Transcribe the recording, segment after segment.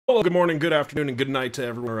Hello, good morning, good afternoon, and good night to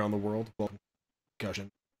everyone around the world. Welcome to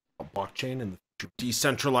discussion about blockchain and the future of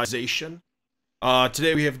decentralization.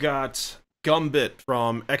 Today we have got Gumbit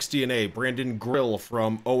from XDNA, Brandon Grill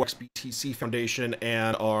from OXBTC Foundation,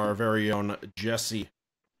 and our very own Jesse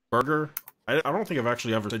Berger. I don't think I've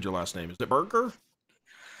actually ever said your last name. Is it Berger?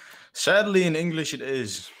 Sadly, in English, it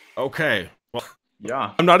is. Okay. Well,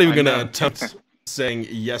 yeah. I'm not even going to attempt saying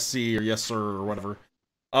yesy or yes sir or whatever.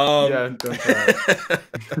 Yeah, don't try.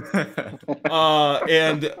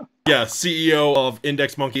 And yeah, CEO of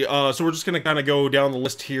IndexMonkey. So we're just gonna kind of go down the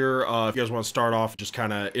list here. If you guys want to start off, just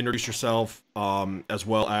kind of introduce yourself, as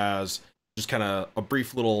well as just kind of a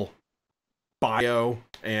brief little bio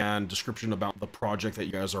and description about the project that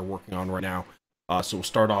you guys are working on right now. So we'll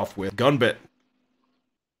start off with Gunbit.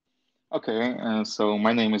 Okay, so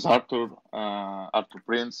my name is Arthur, Arthur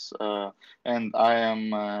Prince, and I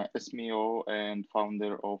am SMEO and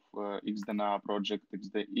founder of XDNA project,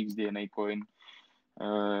 XDNA coin. They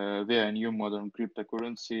are a new modern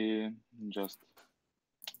cryptocurrency, just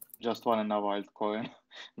one and a wild coin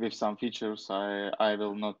with some features. I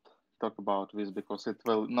will not talk about this because it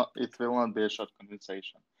will not be a short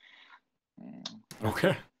conversation.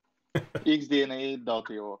 Okay.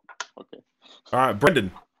 XDNA.io. Okay. All right,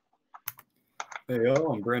 Brendan. Hey,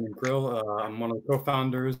 I'm Brandon Grill. I'm one of the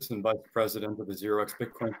co-founders and vice president of the 0x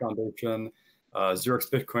Bitcoin Foundation. 0x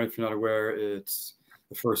Bitcoin, if you're not aware, it's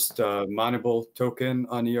the first mineable token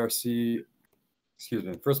on ERC. Excuse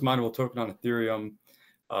me, first mineable token on Ethereum.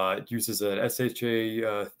 It uses an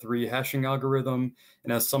SHA-3 hashing algorithm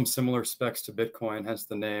and has some similar specs to Bitcoin, hence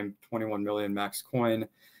the name 21 million max coin.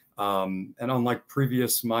 And unlike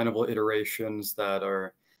previous mineable iterations that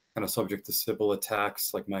are kind of subject to Sybil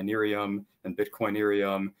attacks like Minerium and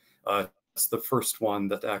Bitcoinerium, it's the first one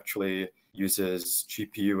that actually uses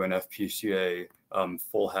GPU and FPGA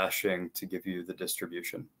full hashing to give you the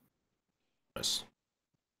distribution. Nice.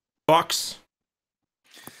 Fox.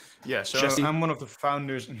 Yeah, so Jesse. I'm one of the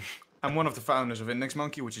founders. I'm one of the founders of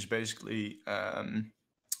IndexMonkey, which is basically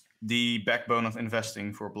the backbone of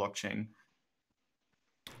investing for blockchain.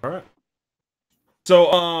 All right.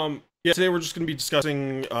 So, yeah, today we're just going to be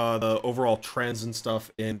discussing the overall trends and stuff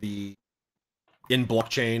in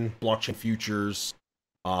blockchain futures,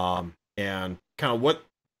 and kind of what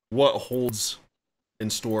holds in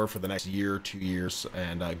store for the next year, 2 years,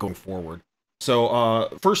 and going forward. So,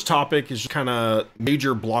 first topic is just kind of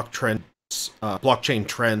major blockchain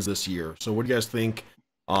trends this year. So, what do you guys think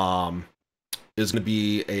is going to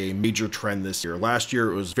be a major trend this year? Last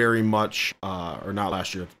year it was very much, or not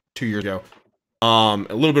last year, 2 years ago. A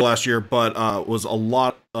little bit last year, but was a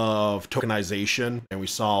lot of tokenization, and we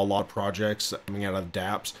saw a lot of projects coming out of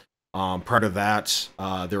dApps. Prior to that,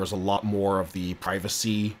 there was a lot more of the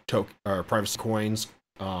privacy coins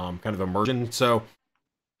kind of emerging. So,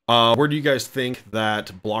 where do you guys think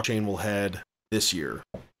that blockchain will head this year?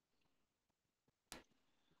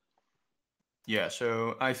 Yeah,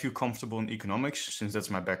 so I feel comfortable in economics since that's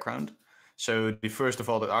my background. So the first of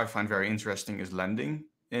all that I find very interesting is lending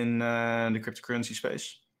in the cryptocurrency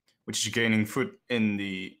space, which is gaining foot in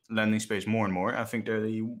the lending space more and more. I think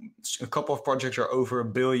a couple of projects are over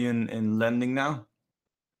 $1 billion in lending now.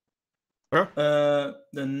 Yeah.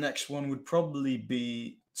 The next one would probably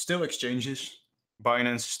be still exchanges.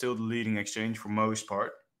 Binance is still the leading exchange for most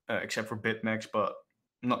part, except for BitMEX, but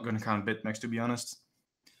I'm not going to count BitMEX to be honest.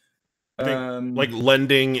 I think, like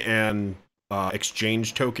lending and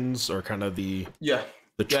exchange tokens are kind of the trend.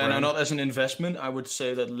 Yeah, no, not as an investment. I would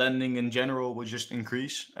say that lending in general would just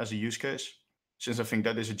increase as a use case, since I think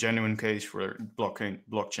that is a genuine case for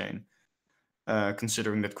blockchain.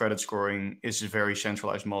 Considering that credit scoring is a very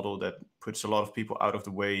centralized model that puts a lot of people out of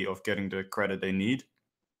the way of getting the credit they need.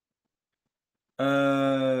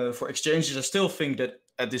 For exchanges, I still think that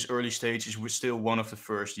at this early stage is still one of the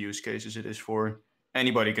first use cases it is for.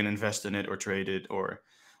 Anybody can invest in it or trade it or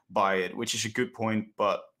buy it, which is a good point.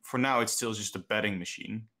 But for now, it's still just a betting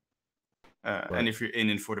machine. Right. And if you're in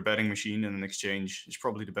it for the betting machine, then an exchange is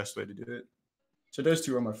probably the best way to do it. So those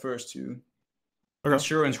two are my first two. Okay.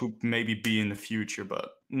 Insurance would maybe be in the future,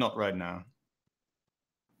 but not right now.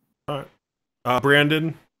 All right.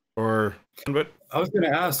 Brandon or Gunbit? I was going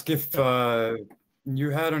to ask if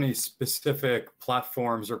you had any specific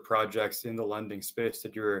platforms or projects in the lending space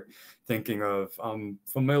that you're thinking of. I'm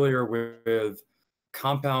familiar with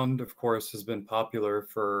Compound, of course, has been popular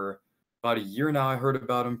for about a year now. I heard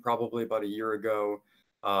about them probably about a year ago.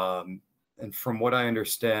 And from what I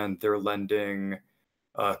understand, they're lending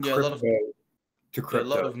crypto to crypto. Yeah,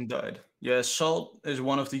 a lot of them died. Yeah, Salt is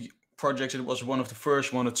one of the projects. It was one of the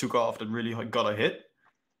first one that took off that really got a hit.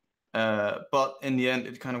 But in the end,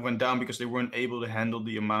 it kind of went down because they weren't able to handle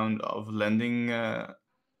the amount of lending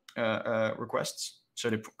requests. So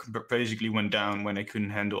they basically went down when they couldn't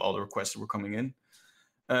handle all the requests that were coming in.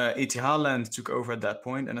 ETH Land took over at that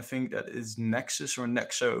point, and I think that is Nexus or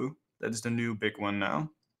Nexo. That is the new big one now.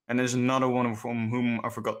 And there's another one from whom I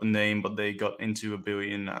forgot the name, but they got into $1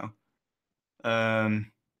 billion now.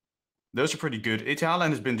 Those are pretty good. ETH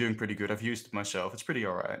Land has been doing pretty good. I've used it myself. It's pretty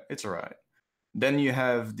all right. It's all right. Then you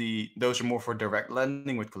have those are more for direct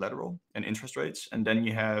lending with collateral and interest rates. And then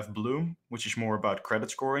you have Bloom, which is more about credit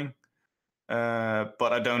scoring.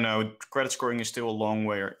 But I don't know. Credit scoring is still a long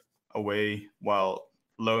way away, while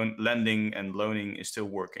lending and loaning is still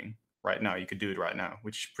working right now. You could do it right now,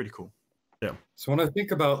 which is pretty cool. Yeah. So when I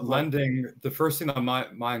think about lending, the first thing that my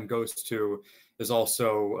mind goes to is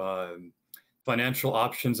also financial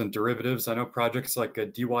options and derivatives. I know projects like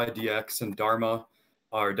DYDX and Dharma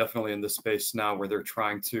are definitely in the space now where they're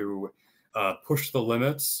trying to push the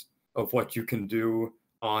limits of what you can do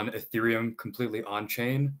on Ethereum completely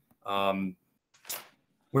on-chain.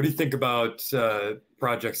 What do you think about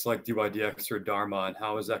projects like DYDX or Dharma, and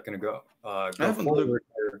how is that going to go? I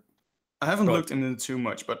haven't looked into it too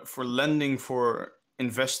much, but for lending, for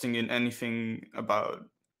investing in anything about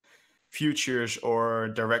futures or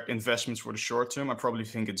direct investments for the short term, I probably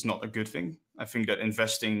think it's not a good thing. I think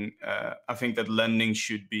that lending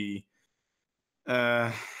should be,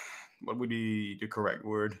 what would be the correct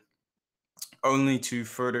word? Only to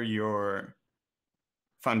further your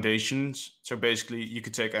foundations. So basically, you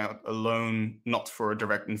could take out a loan not for a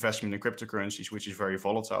direct investment in cryptocurrencies, which is very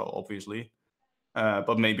volatile, obviously,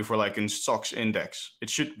 but maybe for like in stocks index. It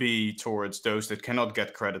should be towards those that cannot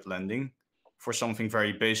get credit lending for something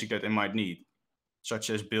very basic that they might need,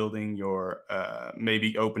 such as building your,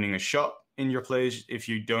 maybe opening a shop in your place if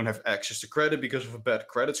you don't have access to credit because of a bad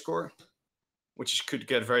credit score, which could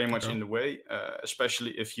get very much in the way,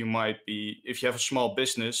 especially if you have a small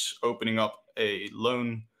business. Opening up a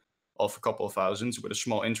loan of a couple of thousands with a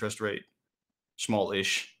smallish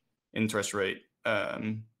interest rate,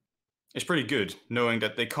 is pretty good, knowing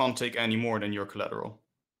that they can't take any more than your collateral.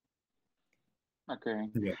 Okay.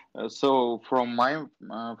 Yeah. So from my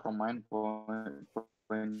point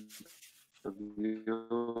of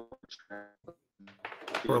view,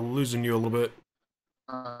 We're losing you a little bit.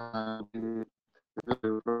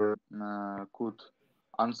 Could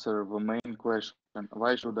answer the main question: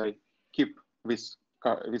 why should I keep this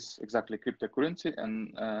exactly cryptocurrency and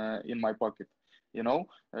in my pocket?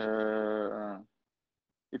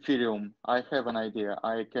 Ethereum, I have an idea.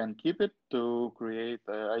 I can keep it to create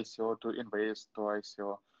ICO, to invest to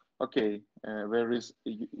ICO. Okay, where is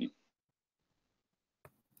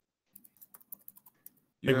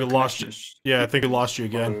I think we lost you. Yeah, I think we lost you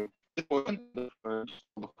again.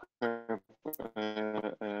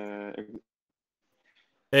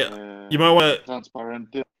 Hey, you might want to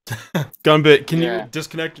transparent. Gunbit, can you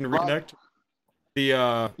disconnect and reconnect?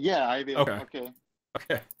 Yeah, I will. Okay.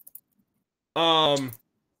 All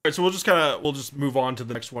right, so we'll just move on to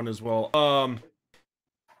the next one as well.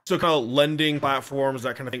 So kind of lending platforms,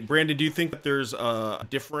 that kind of thing. Brandon, do you think that there's a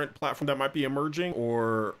different platform that might be emerging,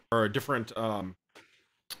 or a different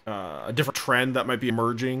trend that might be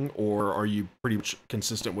emerging, or are you pretty much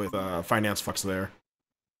consistent with Finance Flux there?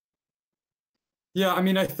 Yeah, I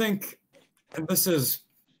mean, I think, and this is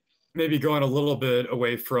maybe going a little bit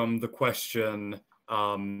away from the question,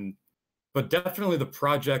 but definitely the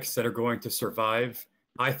projects that are going to survive,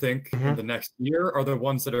 I think, in the next year are the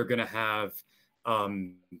ones that are going to have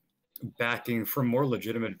backing from more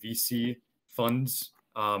legitimate VC funds.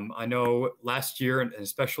 I know last year, and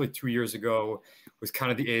especially 2 years ago, was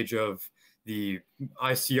kind of the age of the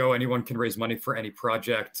ICO. Anyone can raise money for any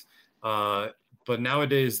project. But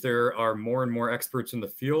nowadays, there are more and more experts in the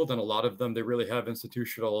field, and a lot of them, they really have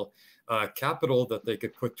institutional capital that they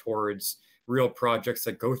could put towards real projects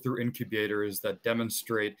that go through incubators that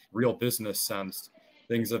demonstrate real business sense,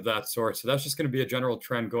 things of that sort. So that's just going to be a general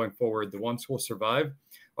trend going forward. The ones who will survive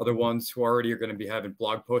are the ones who already are going to be having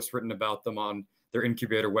blog posts written about them on their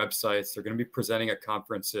incubator websites. They're going to be presenting at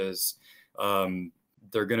conferences.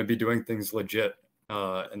 They're going to be doing things legit.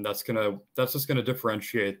 And that's just gonna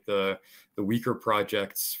differentiate the weaker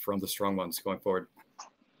projects from the strong ones going forward.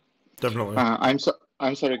 Definitely. I'm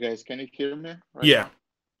sorry, guys. Can you hear me? Right yeah, now?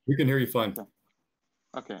 We can hear you fine.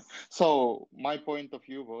 Okay. So my point of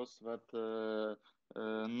view was that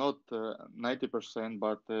not 90%,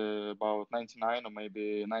 but about 99 or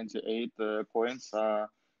maybe 98 coins are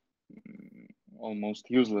almost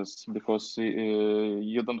useless because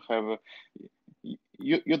you don't have.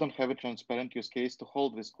 You don't have a transparent use case to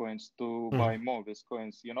hold these coins, to buy more of these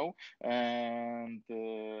coins, and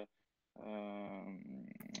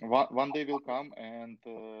one day will come and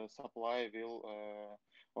supply will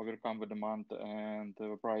overcome the demand, and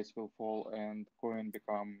the price will fall and coin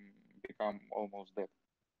become almost dead.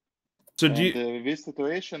 So And this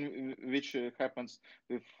situation, which happens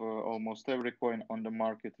with almost every coin on the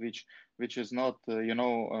market, which is not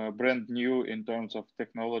brand new in terms of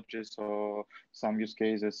technologies or some use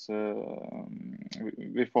cases,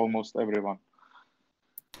 with almost everyone.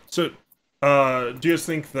 So, do you guys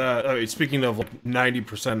think that, speaking of like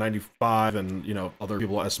 90%, 95, and other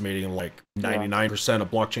people estimating like 99%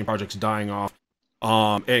 of blockchain projects dying off,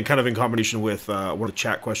 and kind of in combination with one of the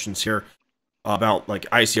chat questions here about like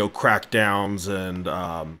ICO crackdowns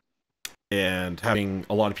and having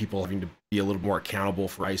a lot of people having to be a little more accountable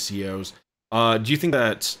for ICOs, do you think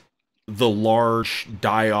that the large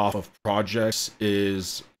die-off of projects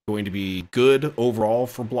is going to be good overall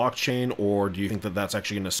for blockchain, or do you think that that's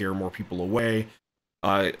actually going to scare more people away?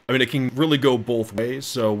 I mean, it can really go both ways.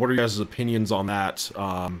 So what are your guys' opinions on that,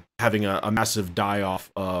 having a massive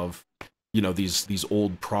die-off of these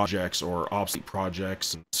old projects or obsolete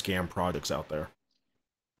projects and scam projects out there?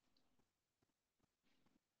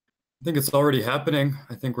 I think it's already happening.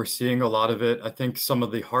 I think we're seeing a lot of it. I think some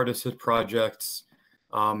of the hardest hit projects,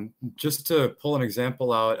 just to pull an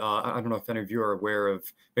example out, I don't know if any of you are aware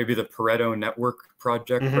of maybe the Pareto Network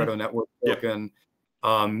project, Pareto Network token.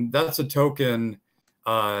 That's a token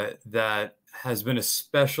that has been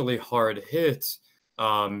especially hard hit,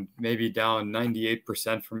 maybe down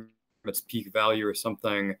 98% from its peak value or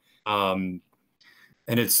something.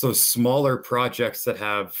 And it's those smaller projects that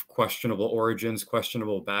have questionable origins,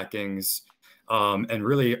 questionable backings, and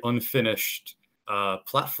really unfinished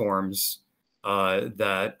platforms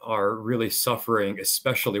that are really suffering,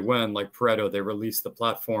 especially when, like Pareto, they release the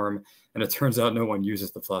platform and it turns out no one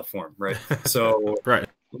uses the platform, right? So, right.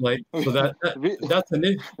 So that's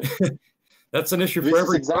an issue for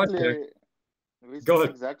every project. This is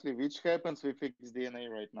exactly which happens with XDNA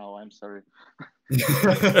right now. I'm sorry.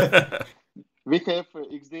 We have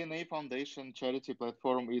XDNA Foundation charity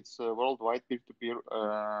platform. It's a worldwide peer-to-peer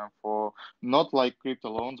for not like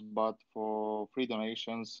crypto loans, but for free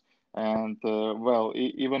donations. And well,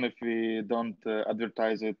 even if we don't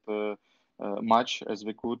advertise it much as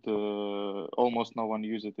we could, almost no one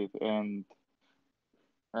uses it, and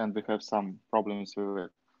we have some problems with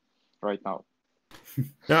it right now.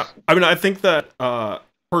 Yeah, I mean, I think that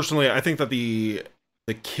personally, I think that the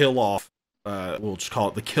kill off, we'll just call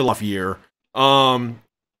it the kill off year,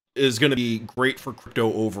 is going to be great for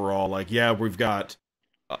crypto overall. Like, yeah, we've got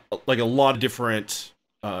like a lot of different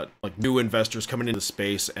like new investors coming into the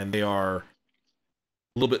space, and they are a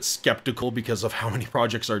little bit skeptical because of how many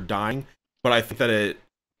projects are dying. But I think that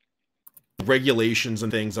regulations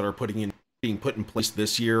and things that are being put in place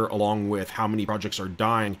this year, along with how many projects are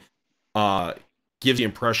dying, gives the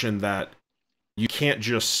impression that you can't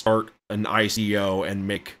just start an ICO and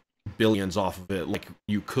make billions off of it like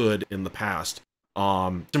you could in the past.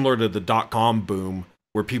 Similar to the .com boom,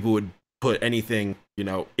 where people would put anything,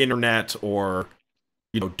 internet or,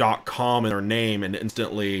 .com in their name and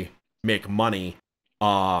instantly make money.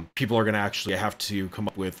 People are going to actually have to come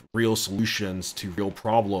up with real solutions to real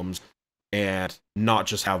problems and not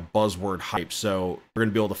just have buzzword hype. So we're going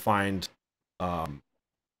to be able to find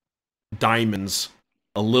diamonds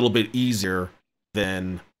a little bit easier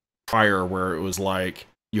than prior, where it was like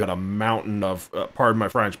you had a mountain of, pardon my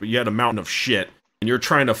French, but you had a mountain of shit, and you're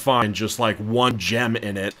trying to find just like one gem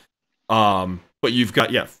in it. But you've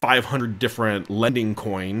got, 500 different lending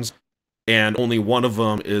coins, and only one of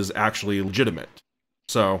them is actually legitimate.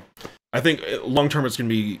 So I think long term it's going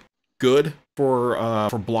to be good for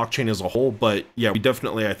blockchain as a whole. But yeah, we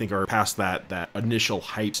definitely, I think, are past that initial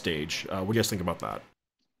hype stage. What do you guys think about that?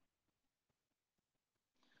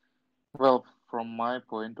 Well, from my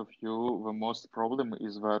point of view, the most problem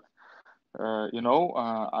is that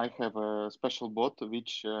I have a special bot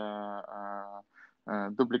which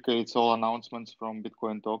duplicates all announcements from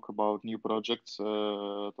Bitcoin Talk about new projects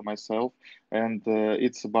to myself, and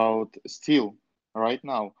it's about still right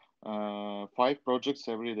now 5 projects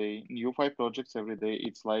every day, new 5 projects every day.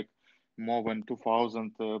 It's like more than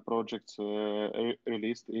 2,000 projects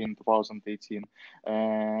released in 2018,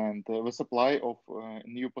 and the supply of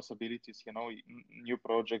new possibilities, new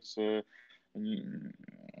projects,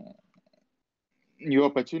 new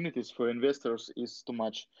opportunities for investors is too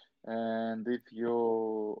much. And if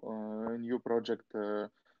your new project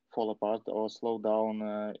fall apart or slow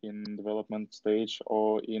down in development stage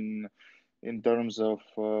or in terms of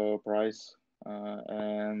price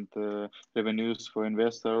and revenues for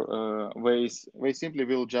investor, they simply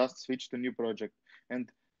will just switch to new project.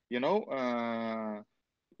 And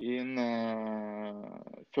in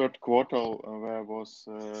third quarter there was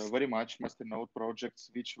very much masternode projects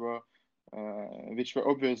which were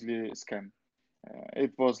obviously scam.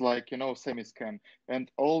 It was like, you know, semi-scam, and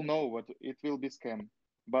all know what it will be scam,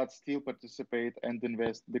 but still participate and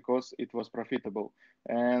invest because it was profitable.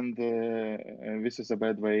 And this is a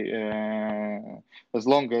bad way. As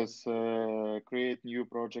long as create new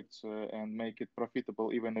projects and make it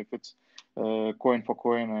profitable, even if it's coin for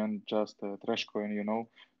coin and just trash coin, you know,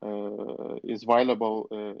 is viable,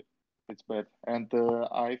 it's bad. And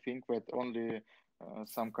I think that only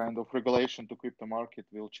some kind of regulation to crypto market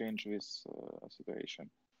will change this situation.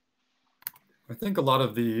 I think a lot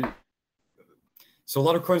of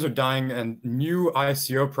coins are dying, and new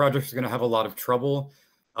ICO projects are going to have a lot of trouble.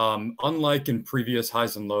 Unlike in previous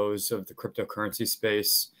highs and lows of the cryptocurrency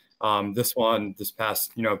space, this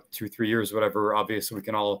past 2-3 years, whatever, obviously we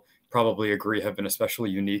can all probably agree have been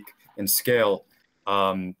especially unique in scale.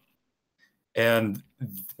 And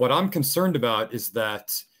what I'm concerned about is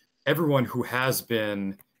that everyone who has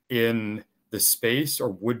been in the space or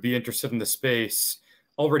would be interested in the space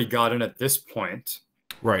already got in at this point.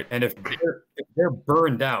 Right. And if they're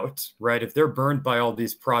burned out, right, if they're burned by all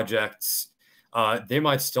these projects, they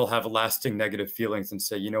might still have lasting negative feelings and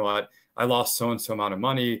say, you know what, I lost so-and-so amount of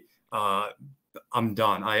money. I'm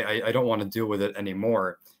done. I don't want to deal with it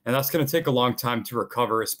anymore. And that's going to take a long time to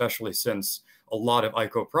recover, especially since a lot of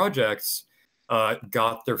ICO projects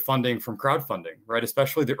got their funding from crowdfunding, right?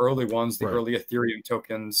 Especially the early ones, the early Ethereum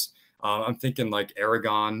tokens. I'm thinking like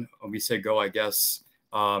Aragon, when we say Go, I guess,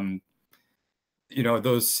 those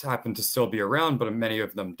happen to still be around, but many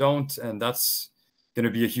of them don't. And that's going to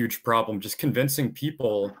be a huge problem, just convincing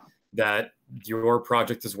people that your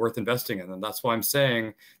project is worth investing in. And that's why I'm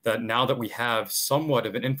saying that now that we have somewhat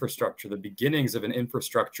of an infrastructure, the beginnings of an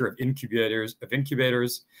infrastructure of incubators,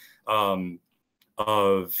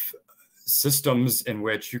 of systems in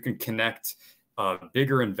which you can connect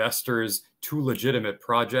bigger investors to legitimate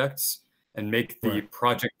projects and make the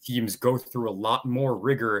project teams go through a lot more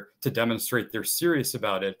rigor to demonstrate they're serious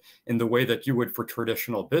about it in the way that you would for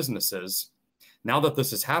traditional businesses. Now that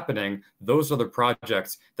this is happening, those are the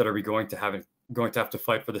projects that are going to have to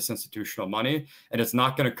fight for this institutional money, and it's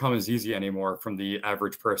not going to come as easy anymore from the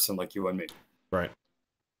average person like you and me. Right.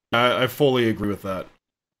 I fully agree with that.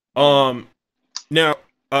 Now,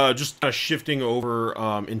 just kind of shifting over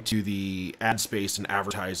into the ad space and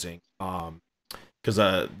advertising, because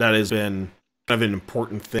that has been kind of an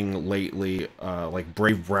important thing lately, like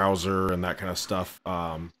Brave browser and that kind of stuff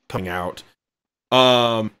coming out.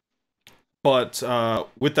 But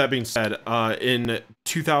with that being said, in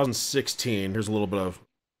 2016, here's a little bit of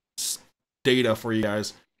data for you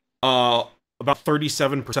guys. About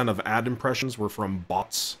 37% of ad impressions were from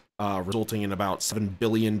bots, resulting in about $7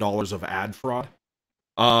 billion of ad fraud.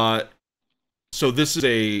 So this is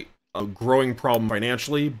a growing problem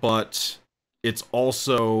financially, but it's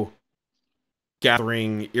also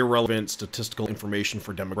gathering irrelevant statistical information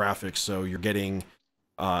for demographics. So you're getting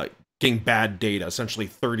bad data. Essentially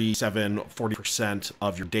 40%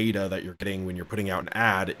 of your data that you're getting when you're putting out an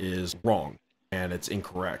ad is wrong and it's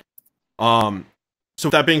incorrect. So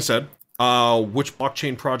with that being said, which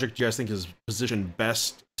blockchain project do you guys think is positioned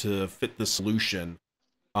best to fit the solution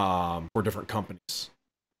for different companies?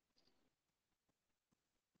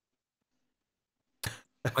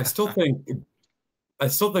 I still think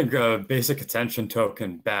Basic Attention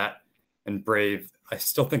Token, BAT, and Brave, I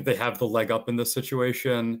still think they have the leg up in this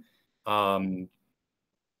situation. For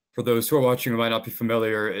those who are watching who might not be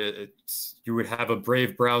familiar, you would have a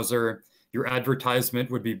Brave browser. Your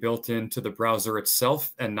advertisement would be built into the browser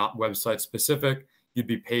itself and not website specific. You'd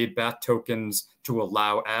be paid BAT tokens to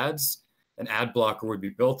allow ads. An ad blocker would be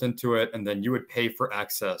built into it, and then you would pay for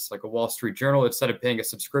access. Like a Wall Street Journal, instead of paying a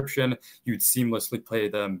subscription, you'd seamlessly pay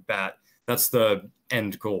them BAT. That's the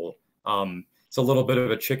end goal. It's a little bit of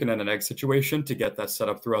a chicken and an egg situation to get that set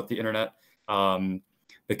up throughout the internet.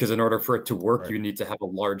 Because in order for it to work, you need to have a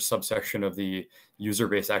large subsection of the user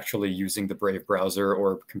base actually using the Brave browser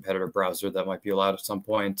or competitor browser that might be allowed at some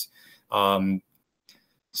point.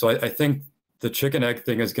 So I think the chicken egg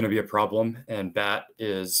thing is going to be a problem, and BAT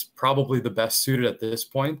is probably the best suited at this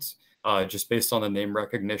point, just based on the name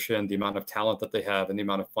recognition, the amount of talent that they have, and the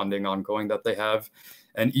amount of funding ongoing that they have.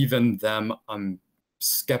 And even them, I'm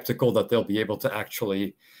skeptical that they'll be able to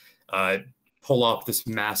actually pull off this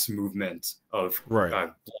mass movement of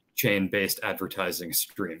blockchain-based advertising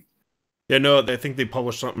stream. Yeah, no, I think they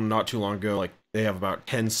published something not too long ago. Like they have about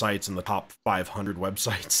 10 sites in the top 500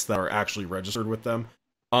 websites that are actually registered with them.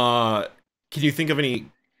 Can you think of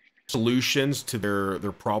any solutions to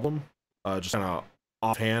their problem? Just kind of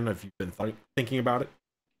offhand, if you've been thinking about it.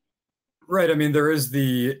 Right. I mean,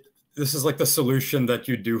 this is like the solution that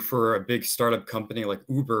you do for a big startup company like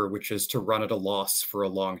Uber, which is to run at a loss for a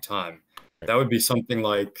long time. That would be something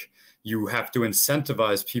like you have to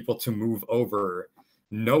incentivize people to move over,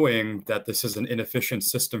 knowing that this is an inefficient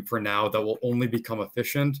system for now that will only become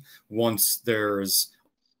efficient once there's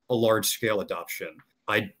a large scale adoption.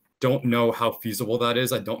 I don't know how feasible that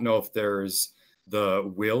is. I don't know if there's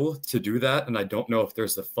the will to do that, and I don't know if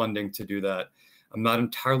there's the funding to do that. I'm not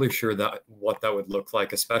entirely sure that what that would look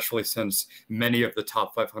like, especially since many of the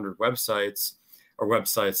top 500 websites are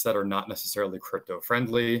websites that are not necessarily crypto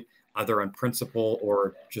friendly, either on principle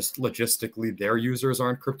or just logistically their users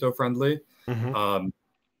aren't crypto friendly.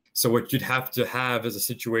 So what you'd have to have is a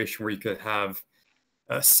situation where you could have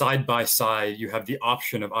side by side, you have the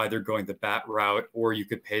option of either going the BAT route, or you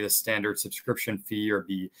could pay the standard subscription fee or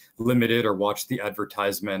be limited or watch the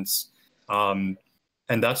advertisements. And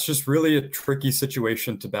that's just really a tricky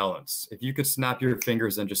situation to balance. If you could snap your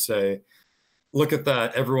fingers and just say, look at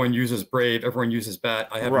that, everyone uses Brave, everyone uses BAT,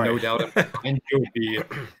 I have no doubt in my mind it would be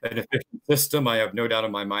an efficient system. I have no doubt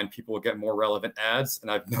in my mind people will get more relevant ads,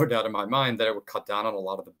 and I have no doubt in my mind that it would cut down on a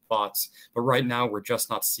lot of the bots. But right now, we're just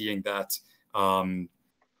not seeing that. And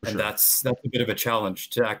that's a bit of a challenge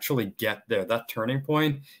to actually get there. That turning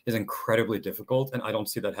point is incredibly difficult, and I don't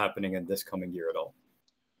see that happening in this coming year at all.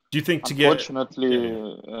 Do you think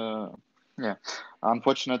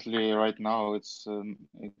unfortunately, right now it's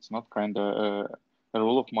not kind of a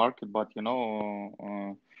rule of market, but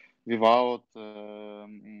without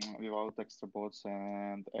extra bots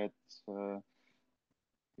and ads,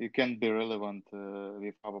 you can be relevant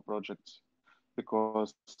with our projects,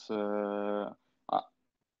 because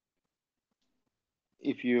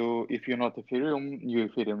if you're not Ethereum,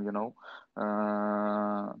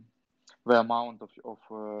 the amount of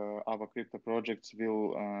our crypto projects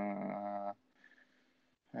will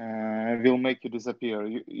make you disappear.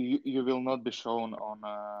 You will not be shown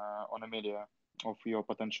on a media of your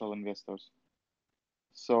potential investors.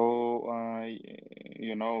 So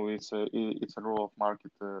it's a rule of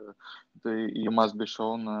market. You must be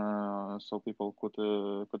shown so people could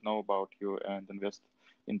know about you and invest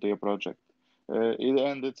into your project.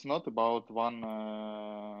 And it's not about one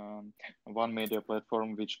media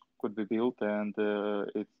platform which could be built and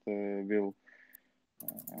it will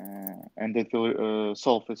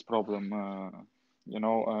solve this problem.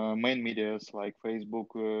 Main medias like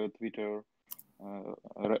Facebook, Twitter,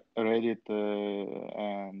 Reddit,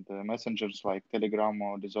 and messengers like Telegram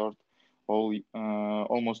or Discord,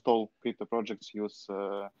 almost all crypto projects use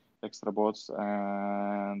extra bots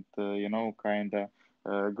and kind of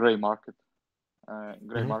gray market.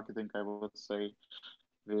 Marketing, I would say,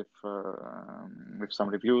 with some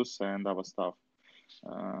reviews and other stuff,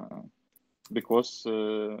 because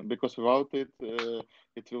without it,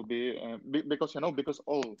 it will be because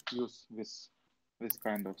all use this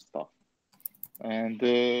kind of stuff, and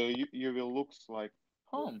you will look like,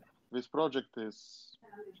 this project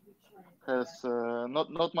has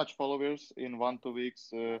not much followers in 1-2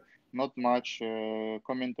 weeks, not much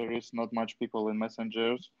commentaries, not much people in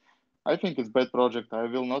messengers. I think it's bad project. I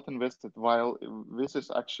will not invest it, while this is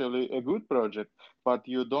actually a good project, but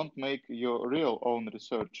you don't make your real own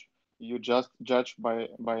research. You just judge by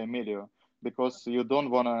a media, because you don't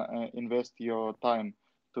want to invest your time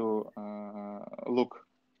to look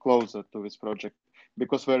closer to this project,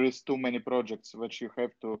 because there is too many projects which you have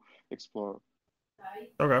to explore.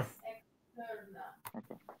 Okay.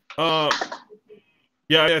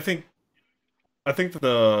 Yeah, I think that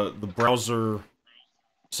the browser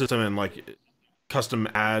system and like custom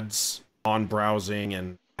ads on browsing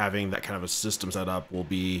and having that kind of a system set up will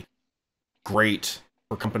be great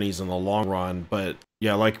for companies in the long run. But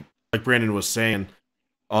yeah, like Brandon was saying,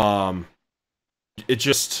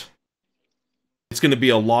 it's going to be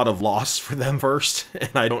a lot of loss for them first,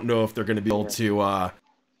 and I don't know if they're going to be able to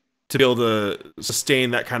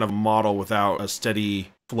sustain that kind of model without a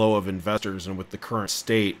steady flow of investors. And with the current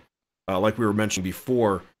state, like we were mentioning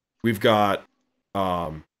before, we've got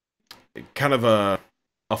kind of a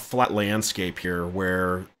flat landscape here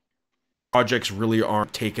where projects really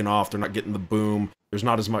aren't taking off. They're not getting the boom. There's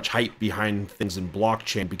not as much hype behind things in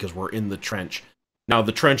blockchain because we're in the trench. Now,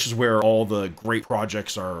 the trench is where all the great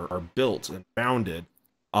projects are built and founded.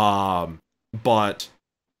 But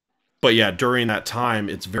yeah, during that time,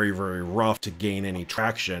 it's very, very rough to gain any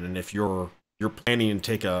traction. And if you're planning to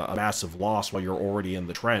take a massive loss while you're already in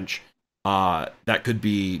the trench, that could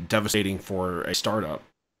be devastating for a startup.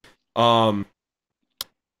 But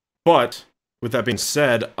with that being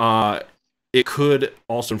said, it could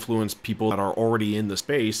also influence people that are already in the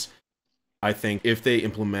space I think if they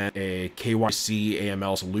implement a KYC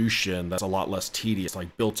AML solution that's a lot less tedious,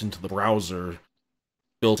 like built into the browser,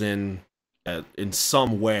 built in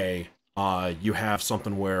some way, you have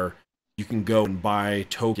something where you can go and buy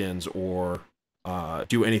tokens or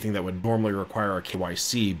do anything that would normally require a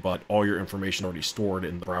KYC, but all your information already stored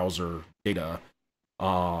in the browser data.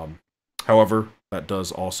 However, that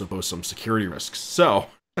does also pose some security risks. So,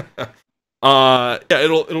 yeah,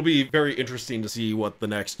 it'll be very interesting to see what the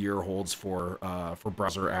next year holds for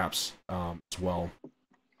browser apps as well.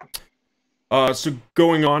 So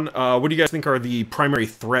going on, what do you guys think are the primary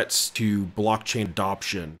threats to blockchain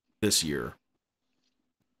adoption this year?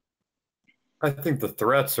 I think the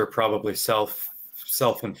threats are probably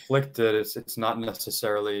self-inflicted. It's not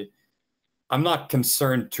necessarily. I'm not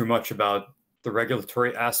concerned too much about the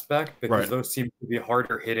regulatory aspect because those seem to be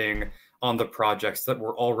harder hitting on the projects that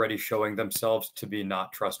were already showing themselves to be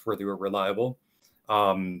not trustworthy or reliable.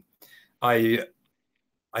 I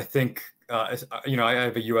think you know, I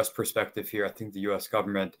have a U.S. perspective here. I think the U.S.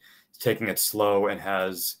 government is taking it slow and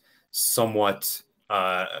has somewhat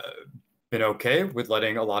been okay with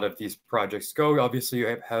letting a lot of these projects go. Obviously,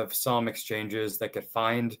 you have some exchanges that get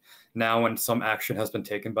fined now, and some action has been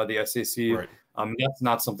taken by the SEC. Right. That's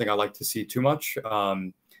not something I like to see too much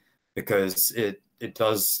because it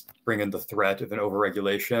does bring in the threat of an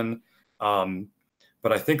overregulation.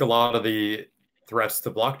 But I think a lot of the threats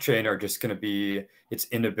to blockchain are just going to be its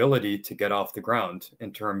inability to get off the ground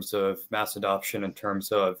in terms of mass adoption, in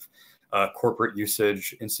terms of corporate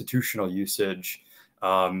usage, institutional usage.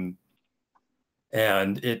 And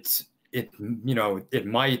it you know, it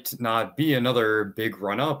might not be another big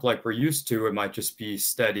run up like we're used to. It might just be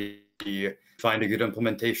steady. Find a good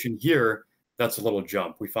implementation here, that's a little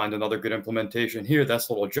jump. We find another good implementation here, that's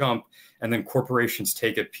a little jump. And then corporations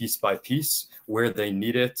take it piece by piece where they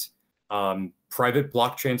need it. Private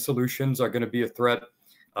blockchain solutions are going to be a threat.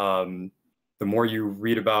 The more you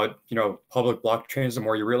read about, you know, public blockchains, the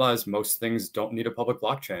more you realize most things don't need a public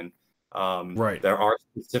blockchain. There are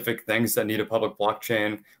specific things that need a public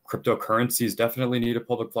blockchain. Cryptocurrencies definitely need a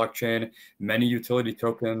public blockchain. Many utility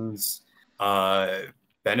tokens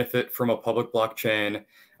benefit from a public blockchain.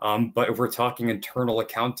 But if we're talking internal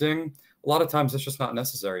accounting, a lot of times it's just not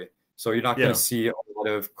necessary. So you're not going to see a lot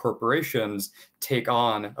of corporations take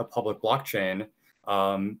on a public blockchain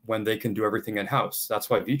when they can do everything in-house. That's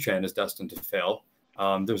why VeChain is destined to fail.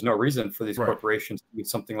 There's no reason for these corporations to do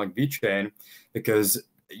something like VeChain because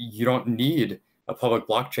you don't need a public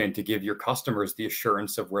blockchain to give your customers the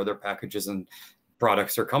assurance of where their packages and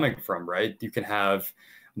products are coming from, right? You can have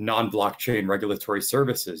non-blockchain regulatory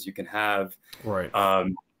services. You can have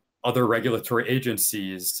other regulatory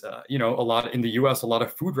agencies. You know, a lot in the US, a lot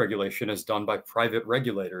of food regulation is done by private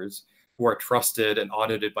regulators who are trusted and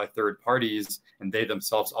audited by third parties, and they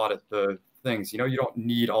themselves audit the things. You know, you don't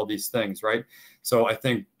need all these things, right? So I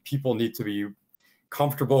think people need to be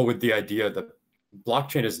comfortable with the idea that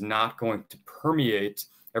blockchain is not going to permeate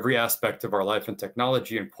every aspect of our life and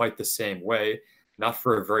technology in quite the same way, not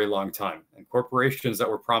for a very long time. And corporations that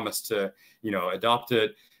were promised to, you know, adopt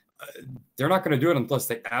it, they're not going to do it unless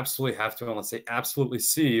they absolutely have to, unless they absolutely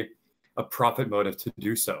see a profit motive to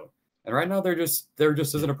do so. And right now, there just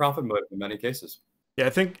isn't a profit motive in many cases. Yeah, I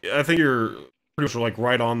think you're pretty much like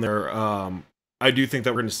right on there. I do think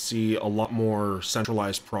that we're going to see a lot more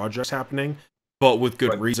centralized projects happening, but with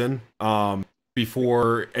good reason.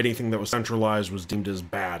 Before, anything that was centralized was deemed as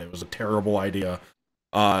bad. It was a terrible idea,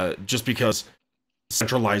 just because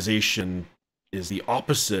centralization is the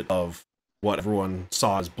opposite of what everyone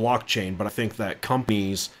saw as blockchain. But I think that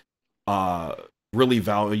companies really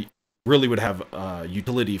would have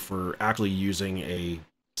utility for actually using a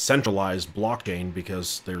centralized blockchain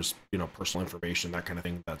because there's, you know, personal information, that kind of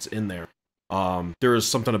thing that's in there. There is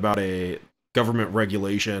something about a government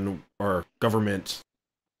regulation or government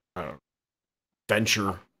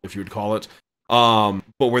venture, if you would call it,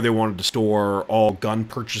 but where they wanted to store all gun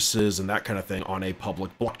purchases and that kind of thing on a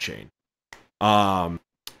public blockchain,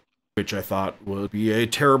 which I thought would be a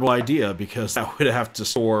terrible idea because that would have to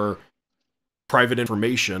store private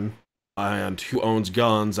information and who owns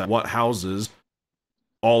guns at what houses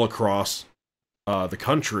all across the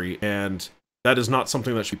country, and that is not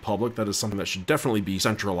something that should be public. That is something that should definitely be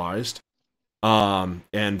centralized and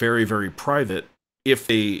very, very private if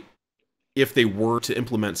they were to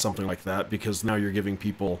implement something like that, because now you're giving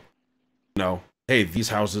people, you know, hey, these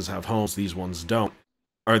houses have homes, these ones don't,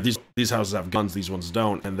 or these houses have guns, these ones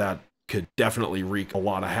don't, and that could definitely wreak a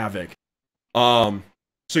lot of havoc.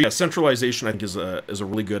 So yeah, centralization I think is a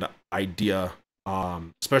really good idea,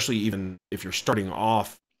 especially even if you're starting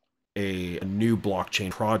off a new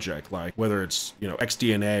blockchain project, like whether it's, you know,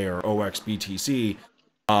 XDNA or OXBTC,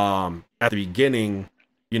 at the beginning,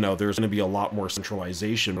 you know, there's going to be a lot more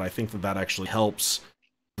centralization, but I think that that actually helps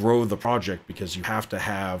grow the project because you have to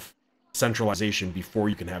have centralization before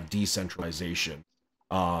you can have decentralization.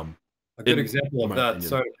 A good example of that, opinion.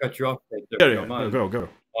 sorry to cut you off right there, if you don't mind. Go.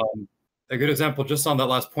 A good example, just on that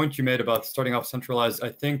last point you made about starting off centralized, I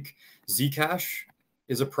think Zcash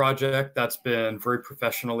is a project that's been very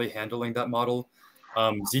professionally handling that model.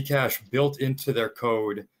 Zcash built into their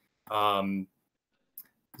code.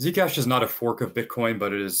 Zcash is not a fork of Bitcoin,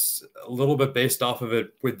 but it is a little bit based off of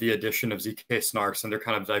it with the addition of ZK snarks, and they're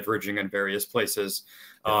kind of diverging in various places.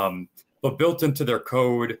 But built into their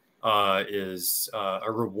code is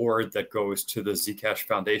a reward that goes to the Zcash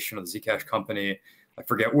Foundation or the Zcash company, I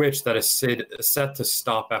forget which, that is set to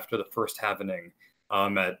stop after the first halvening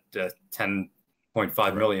at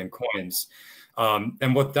 10.5 million coins.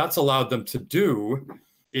 And what that's allowed them to do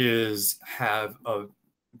is have a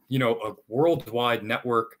worldwide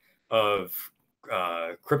network of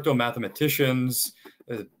crypto mathematicians,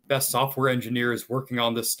 best software engineers working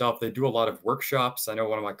on this stuff. They do a lot of workshops. I know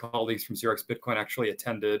one of my colleagues from 0x Bitcoin actually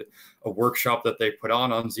attended a workshop that they put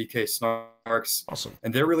on ZK Snarks. Awesome.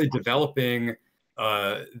 And they're really developing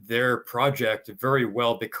their project very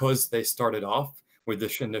well because they started off with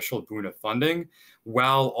this initial boon of funding,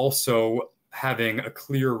 while also having a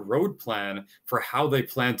clear road plan for how they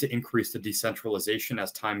plan to increase the decentralization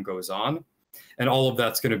as time goes on. And all of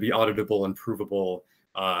that's going to be auditable and provable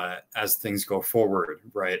as things go forward,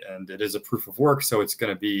 right? And it is a proof of work, so it's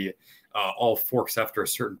going to be all forks after a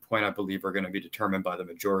certain point, I believe, are going to be determined by the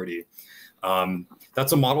majority.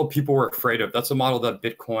 That's a model people were afraid of. That's a model that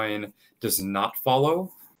Bitcoin does not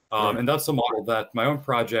follow. And that's a model that my own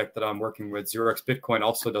project that I'm working with, 0x Bitcoin,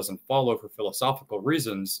 also doesn't follow for philosophical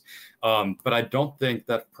reasons. But I don't think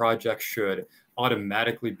that project should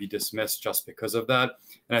automatically be dismissed just because of that.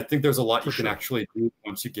 And I think there's a lot you can actually do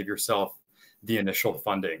once you give yourself the initial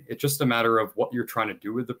funding. It's just a matter of what you're trying to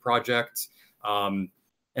do with the project and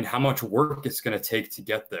how much work it's going to take to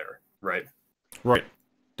get there, right? Right,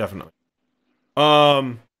 definitely.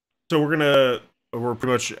 So we're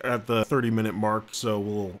pretty much at the 30-minute mark, so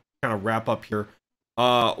we'll kind of wrap up here.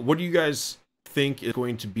 What do you guys think is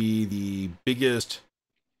going to be the biggest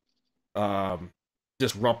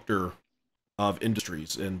disruptor of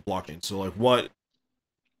industries in blockchain? So like what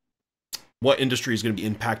industry is going to be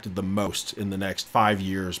impacted the most in the next 5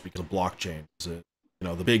 years because of blockchain? Is it, you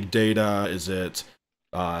know, the big data? Is it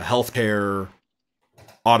healthcare,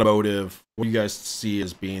 automotive? What do you guys see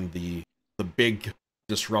as being the big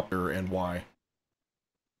disruptor and why?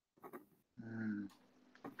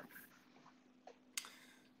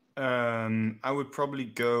 I would probably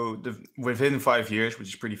go within 5 years, which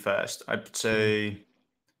is pretty fast. I'd say,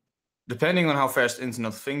 depending on how fast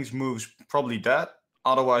Internet of Things moves, probably that.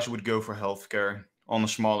 Otherwise, I would go for healthcare on a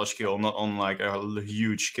smaller scale, not on like a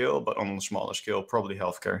huge scale, but on a smaller scale, probably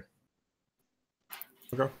healthcare.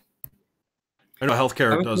 Okay. I know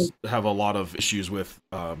healthcare does have a lot of issues with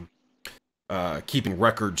keeping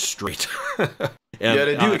records straight. And, yeah,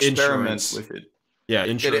 they do experiment insurance. with it. Yeah,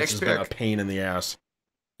 insurance has been a pain in the ass.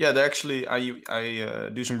 Yeah, they actually, I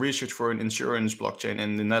do some research for an insurance blockchain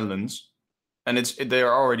in the Netherlands, and they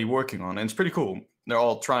are already working on it. And it's pretty cool. They're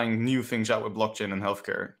all trying new things out with blockchain and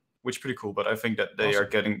healthcare, which is pretty cool. But I think that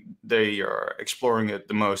they are exploring it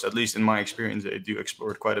the most. At least in my experience, they do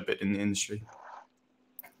explore it quite a bit in the industry.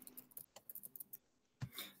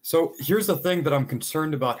 So here's the thing that I'm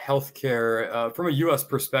concerned about healthcare from a U.S.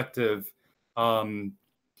 perspective.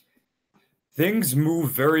 Things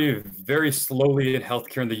move very, very slowly in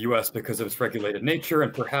healthcare in the U.S. because of its regulated nature,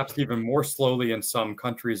 and perhaps even more slowly in some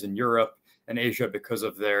countries in Europe and Asia because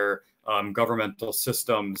of their governmental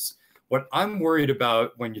systems. What I'm worried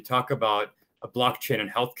about when you talk about a blockchain in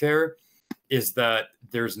healthcare is that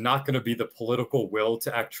there's not going to be the political will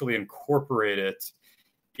to actually incorporate it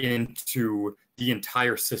into the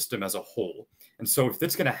entire system as a whole. And so if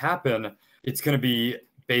it's going to happen, it's going to be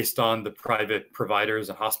based on the private providers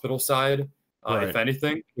and hospital side, if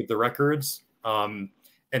anything, with the records. And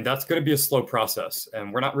that's going to be a slow process.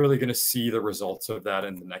 And we're not really going to see the results of that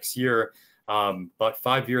in the next year. But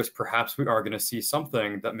 5 years, perhaps we are going to see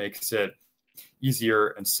something that makes it easier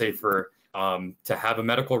and safer to have a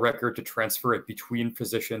medical record, to transfer it between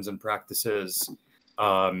physicians and practices.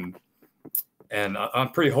 And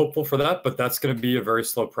I'm pretty hopeful for that, but that's going to be a very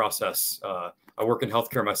slow process. I work in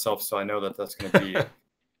healthcare myself, so I know that that's going to be...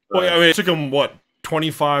 Well, I mean, it took them, what,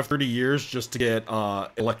 25, 30 years just to get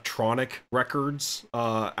electronic records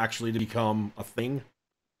actually to become a thing.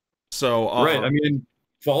 So right. I mean,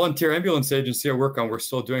 volunteer ambulance agency I work on, we're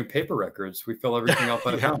still doing paper records. We fill everything out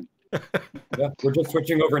by hand. Yeah, we're just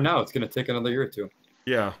switching over now. It's going to take another year or two.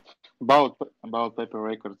 Yeah. About paper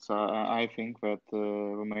records, I think that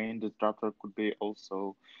the main disruptor could be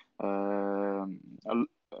also a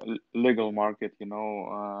legal market. You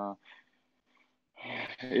know,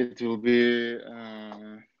 it will be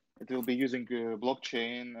using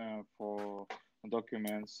blockchain for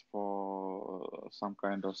documents for some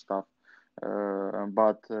kind of stuff,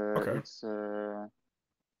 but Okay.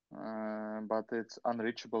 it's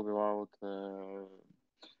unreachable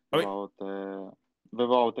I mean,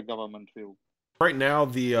 without a government will. right now,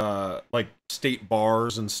 the like state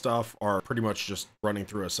bars and stuff are pretty much just running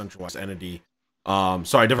through a centralized entity. So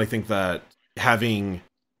I definitely think that having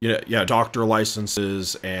doctor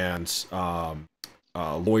licenses and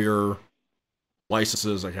lawyer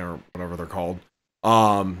licenses, I can't remember whatever they're called,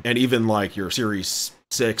 and even like your Series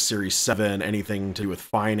 6, Series 7, anything to do with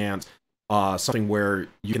finance, something where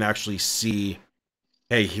you can actually see,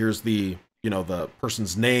 hey, here's the the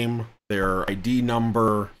person's name, their ID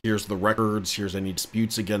number, here's the records, here's any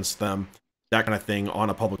disputes against them, that kind of thing on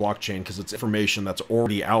a public blockchain, because it's information that's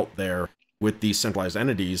already out there with these centralized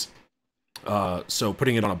entities. So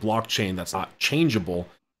putting it on a blockchain that's not changeable,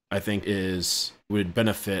 I think would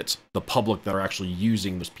benefit the public that are actually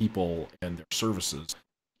using those people and their services.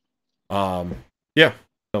 Yeah,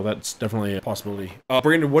 so that's definitely a possibility.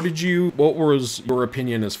 Brandon, what was your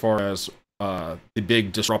opinion as far as the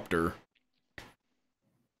big disruptor?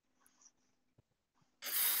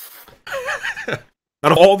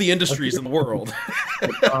 Out of all the industries in the world.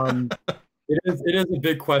 It is a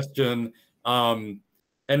big question. And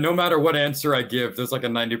no matter what answer I give, there's like a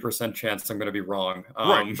 90% chance I'm going to be wrong.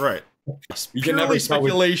 Right. You Purely can never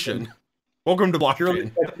speculation. Welcome to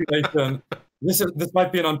blockchain. Speculation. This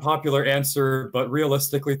might be an unpopular answer, but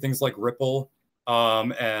realistically, things like Ripple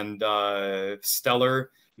and Stellar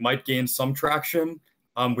might gain some traction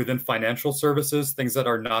within financial services, things that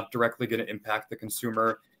are not directly going to impact the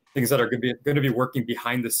consumer, things that are going to be working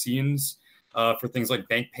behind the scenes for things like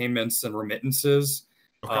bank payments and remittances.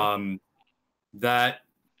 Okay. That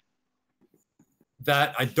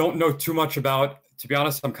I don't know too much about. To be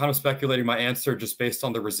honest, I'm kind of speculating my answer just based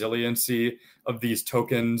on the resiliency of these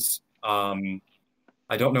tokens. I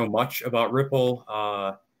don't know much about Ripple.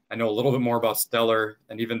 I know a little bit more about Stellar,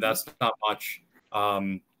 and even that's not much.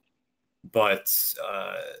 But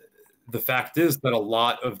the fact is that a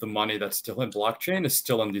lot of the money that's still in blockchain is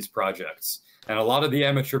still in these projects. And a lot of the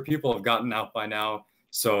amateur people have gotten out by now.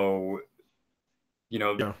 So,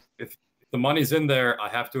 if the money's in there, I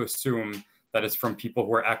have to assume that it's from people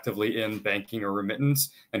who are actively in banking or remittance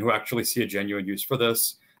and who actually see a genuine use for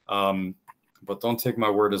this. But don't take my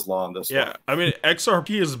word as law on this one. Yeah, I mean,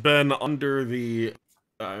 XRP has been under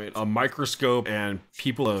a microscope, and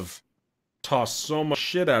people have tossed so much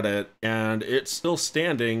shit at it, and it's still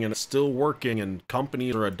standing, and it's still working, and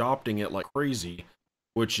companies are adopting it like crazy,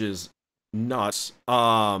 which is nuts.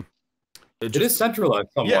 It is centralized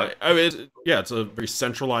somewhat. Yeah, I mean, it's a very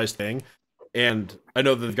centralized thing, and I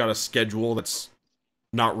know that they've got a schedule that's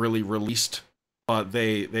not really released, but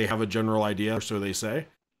they have a general idea, or so they say.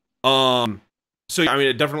 So I mean,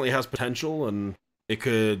 it definitely has potential, and it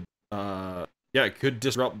could, it could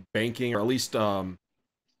disrupt banking, or at least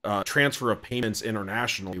transfer of payments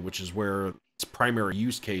internationally, which is where its primary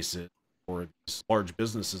use case is for these large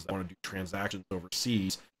businesses that want to do transactions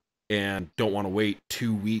overseas and don't want to wait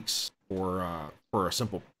 2 weeks for a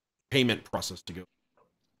simple payment process to go.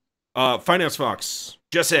 Finance Fox,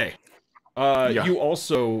 Jesse, you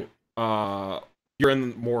also you're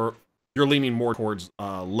leaning more towards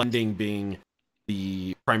lending being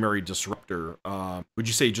the primary disruptor. Would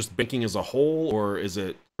you say just banking as a whole, or is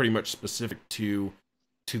it pretty much specific to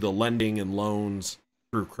the lending and loans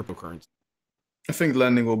through cryptocurrency? I think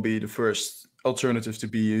lending will be the first alternative to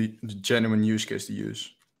be the genuine use case to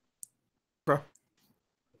use. Okay.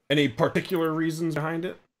 Any particular reasons behind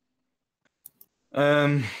it?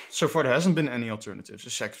 So far, there hasn't been any alternatives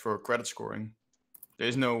except for credit scoring.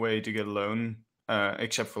 There's no way to get a loan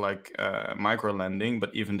except for like micro lending,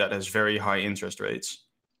 but even that has very high interest rates.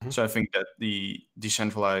 Mm-hmm. So I think that the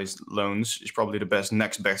decentralized loans is probably the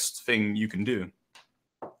next best thing you can do.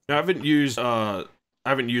 Now, I haven't used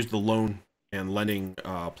the loan and lending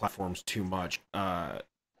platforms too much. How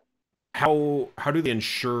do they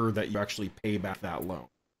ensure that you actually pay back that loan?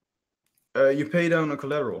 You pay down a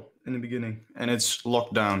collateral in the beginning, and it's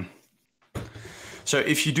locked down. So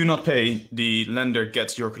if you do not pay, the lender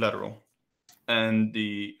gets your collateral, and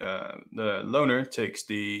the loaner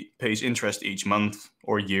pays interest each month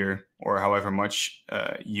or year or however much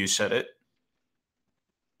you set it.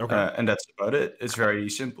 Okay. And that's about it. It's very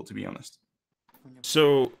simple, to be honest.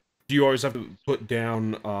 So, do you always have to put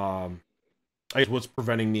down? I guess what's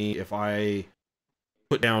preventing me if I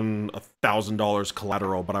put down $1,000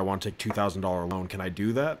 collateral, but I want to take $2,000 loan? Can I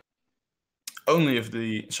do that? Only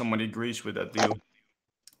if somebody agrees with that deal.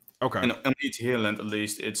 Okay. And on ETH at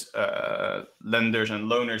least, it's lenders and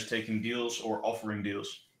loaners taking deals or offering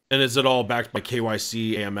deals. And is it all backed by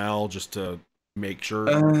KYC, AML, just to make sure?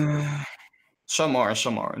 Some are,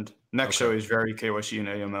 some aren't. Nexo is very KYC and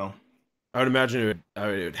AML. I would imagine it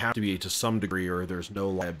would have to be to some degree, or there's no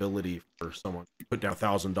liability for someone to put down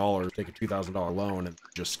 $1,000, take a $2,000 loan, and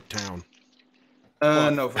just town.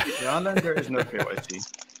 No, for ETH there is no KYC.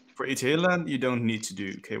 For ETH you don't need to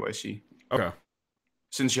do KYC. Okay.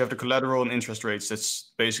 Since you have the collateral and interest rates,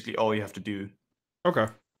 that's basically all you have to do. Okay.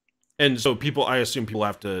 And so I assume people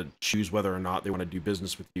have to choose whether or not they want to do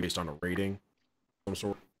business with you based on a rating of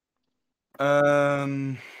some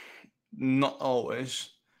sort? Not always.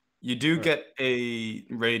 You do get a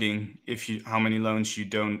rating if how many loans you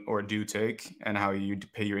don't or do take and how you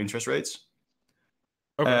pay your interest rates.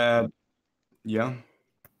 Okay. Yeah.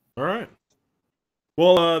 All right.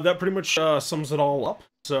 Well, that pretty much sums it all up.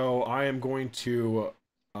 So I am going to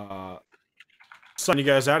sign you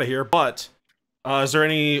guys out of here. But is there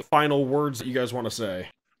any final words that you guys want to say?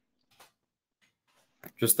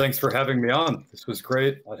 Just thanks for having me on. This was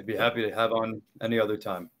great. I'd be happy to have on any other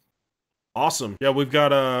time. Awesome. Yeah, we've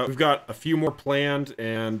got a few more planned,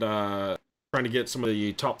 and trying to get some of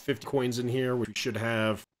the top 50 coins in here, which we should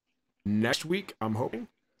have next week, I'm hoping.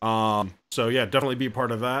 So yeah, definitely be a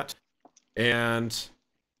part of that. And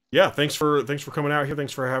yeah, thanks for coming out here.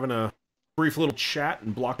 Thanks for having a brief little chat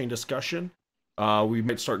and blockchain discussion. We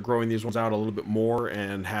might start growing these ones out a little bit more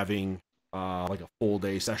and having like a full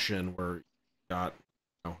day session where you got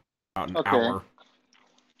about an hour.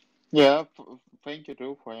 Yeah. Thank you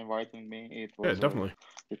too for inviting me. It was definitely.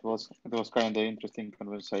 It was kind of interesting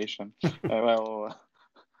conversation. Well,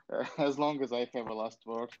 as long as I have a last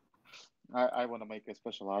word, I want to make a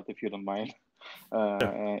special art if you don't mind.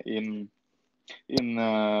 In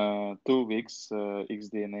 2 weeks,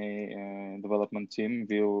 XDNA development team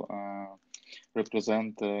will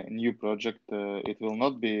represent a new project. It will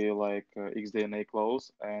not be like XDNA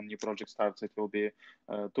close and new project starts. It will be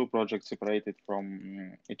 2 projects separated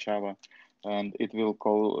from each other. And it will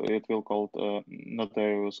called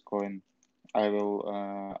Notarius Coin. I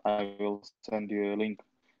will send you a link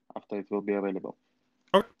after it will be available.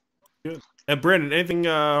 Okay, good. And Brandon, anything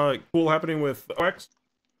cool happening with OX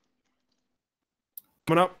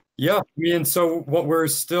coming up? Yeah, I mean, so what we're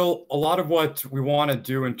still a lot of what we want to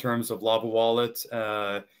do in terms of Lava Wallet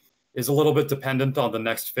is a little bit dependent on the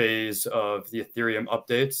next phase of the Ethereum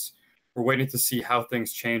updates. We're waiting to see how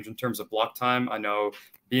things change in terms of block time. I know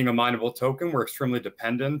being a mineable token, we're extremely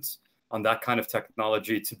dependent on that kind of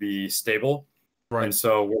technology to be stable. Right. And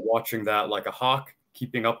so we're watching that like a hawk,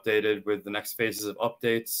 keeping updated with the next phases of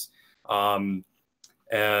updates.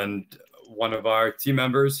 And one of our team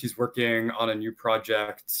members, he's working on a new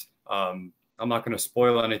project. I'm not going to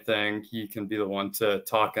spoil anything. He can be the one to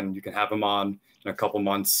talk, and you can have him on in a couple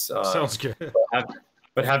months. Sounds good.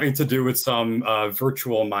 But having to do with some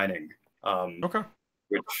virtual mining. Okay.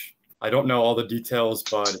 Which I don't know all the details,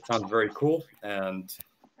 but it sounds very cool and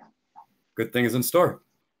good things in store.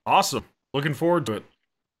 Awesome. Looking forward to it.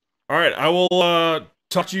 All right. I will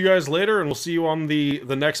talk to you guys later, and we'll see you on the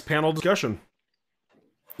next panel discussion.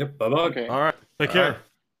 Yep. Bye-bye. Okay. All right. Take care.